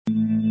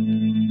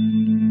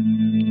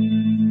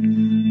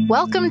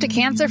Welcome to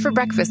Cancer for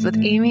Breakfast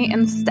with Amy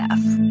and Steph.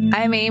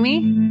 I'm Amy.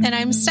 And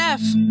I'm Steph.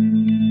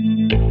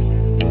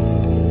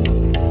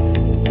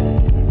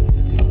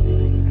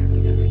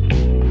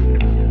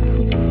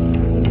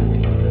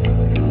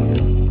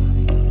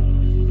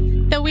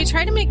 Though we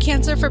try to make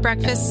Cancer for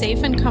Breakfast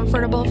safe and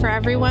comfortable for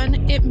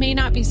everyone, it may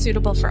not be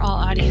suitable for all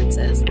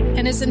audiences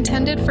and is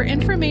intended for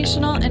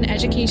informational and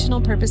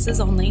educational purposes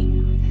only.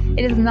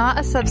 It is not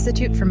a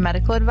substitute for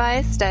medical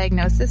advice,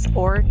 diagnosis,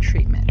 or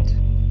treatment.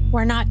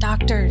 We're not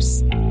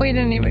doctors. We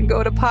didn't even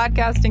go to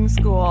podcasting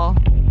school.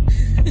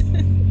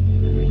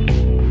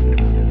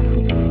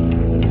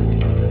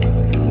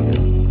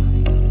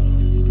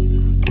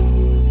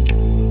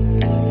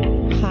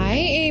 Hi,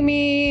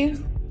 Amy.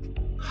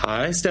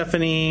 Hi,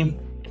 Stephanie.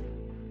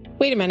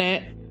 Wait a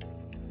minute.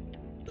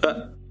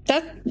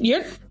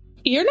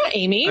 You're not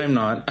Amy. I'm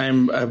not.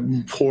 I'm a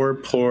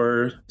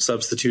poor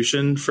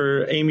substitution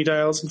for Amy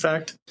Dials, in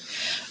fact.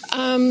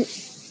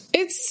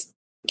 It's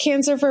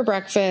Cancer for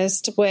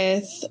Breakfast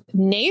with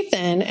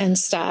Nathan and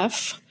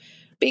Steph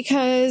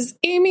because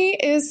Amy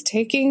is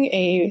taking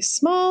a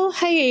small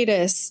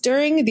hiatus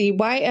during the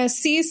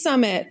YSC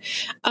summit.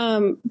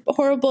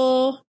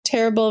 Horrible,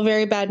 terrible,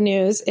 very bad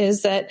news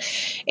is that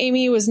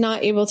Amy was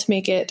not able to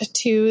make it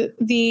to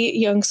the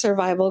Young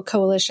Survival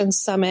Coalition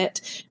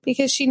Summit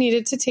because she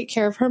needed to take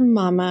care of her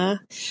mama.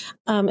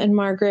 And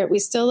Margaret, we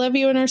still love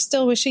you and are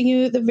still wishing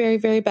you the very,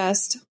 very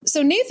best.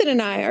 So Nathan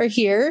and I are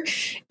here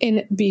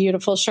in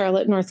beautiful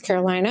Charlotte, North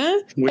Carolina.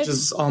 Which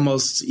is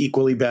almost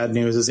equally bad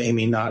news as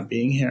Amy not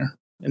being here,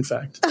 in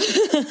fact.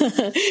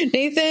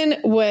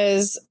 Nathan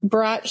was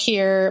brought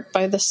here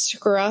by the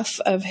scruff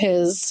of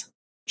his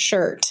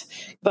shirt,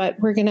 but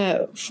we're going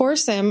to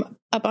force him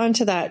up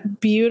onto that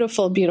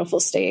beautiful,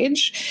 beautiful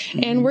stage.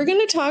 And we're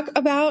going to talk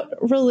about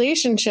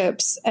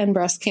relationships and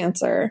breast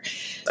cancer.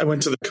 I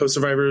went to the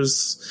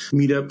co-survivors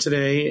meetup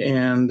today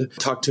and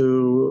talked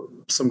to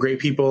some great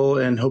people,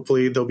 and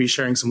hopefully they'll be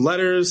sharing some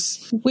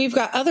letters. We've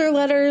got other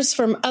letters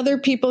from other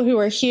people who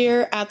are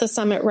here at the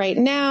summit right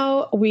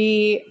now.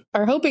 We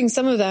are hoping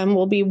some of them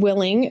will be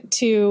willing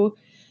to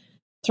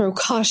throw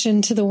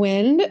caution to the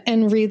wind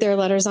and read their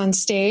letters on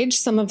stage.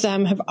 Some of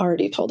them have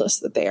already told us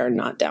that they are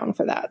not down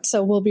for that.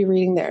 So we'll be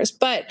reading theirs,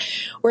 but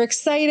we're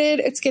excited.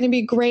 It's going to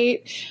be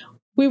great.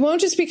 We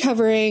won't just be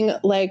covering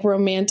like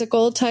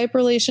romantical type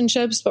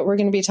relationships, but we're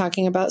going to be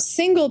talking about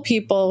single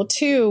people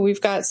too.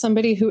 We've got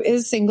somebody who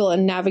is single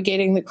and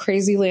navigating the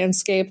crazy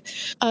landscape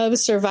of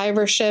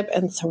survivorship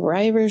and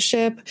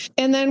thrivership.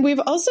 And then we've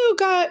also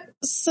got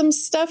some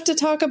stuff to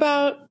talk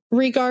about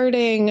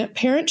regarding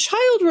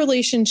parent-child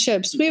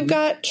relationships. We've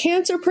got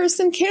cancer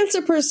person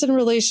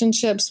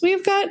relationships.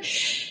 We've got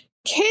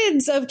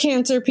kids of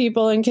cancer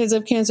people and kids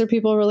of cancer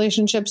people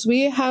relationships.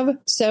 We have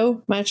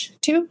so much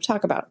to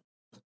talk about.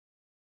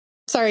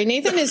 Sorry,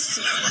 Nathan is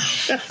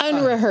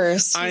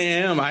unrehearsed. I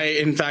am.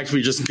 In fact,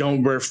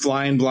 we're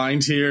flying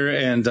blind here,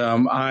 and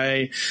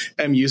I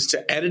am used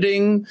to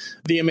editing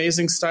the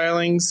amazing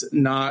stylings,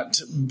 not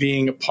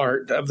being a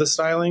part of the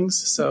stylings.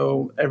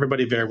 So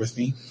everybody bear with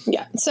me.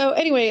 Yeah. So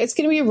anyway, it's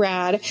going to be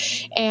rad,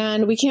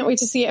 and we can't wait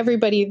to see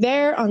everybody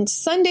there on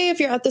Sunday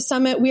if you're at the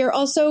summit. We are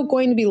also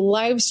going to be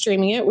live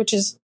streaming it, which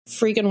is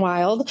freaking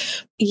wild.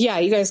 Yeah,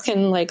 you guys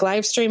can like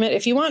live stream it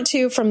if you want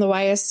to from the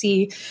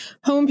YSC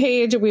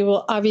homepage. We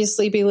will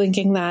obviously be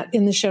linking that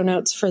in the show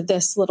notes for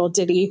this little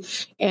ditty.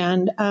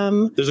 And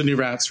there's a new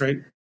rats, right?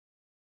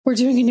 We're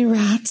doing a new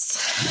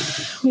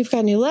rats. We've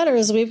got new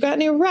letters. We've got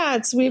new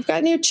rats. We've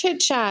got new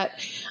chit chat.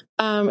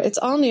 It's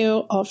all new,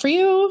 all for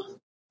you.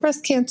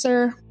 Breast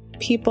cancer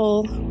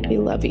people, we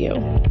love you.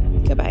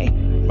 Goodbye.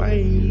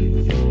 Bye.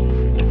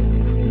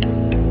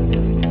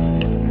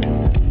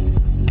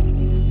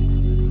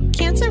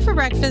 Cancer for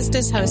Breakfast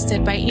is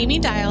hosted by Amy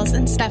Dials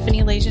and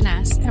Stephanie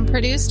Lejeunesse and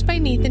produced by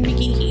Nathan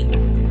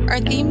McGeehee.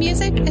 Our theme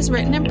music is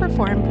written and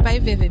performed by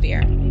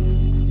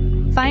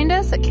Vivivere. Find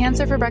us at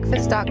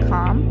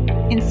cancerforbreakfast.com,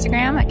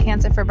 Instagram at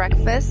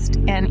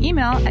cancerforbreakfast, and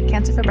email at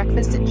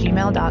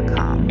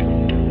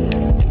cancerforbreakfast@gmail.com.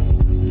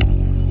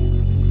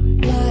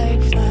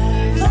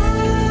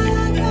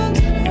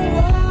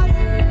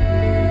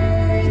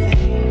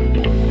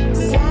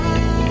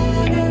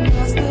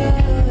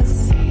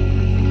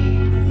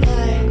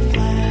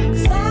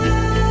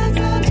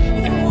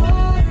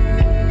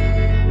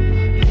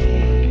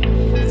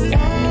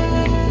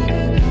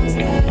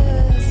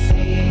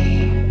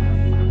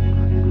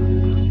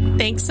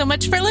 Thanks so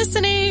much for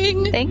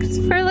listening. Thanks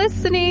for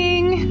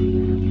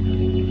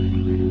listening.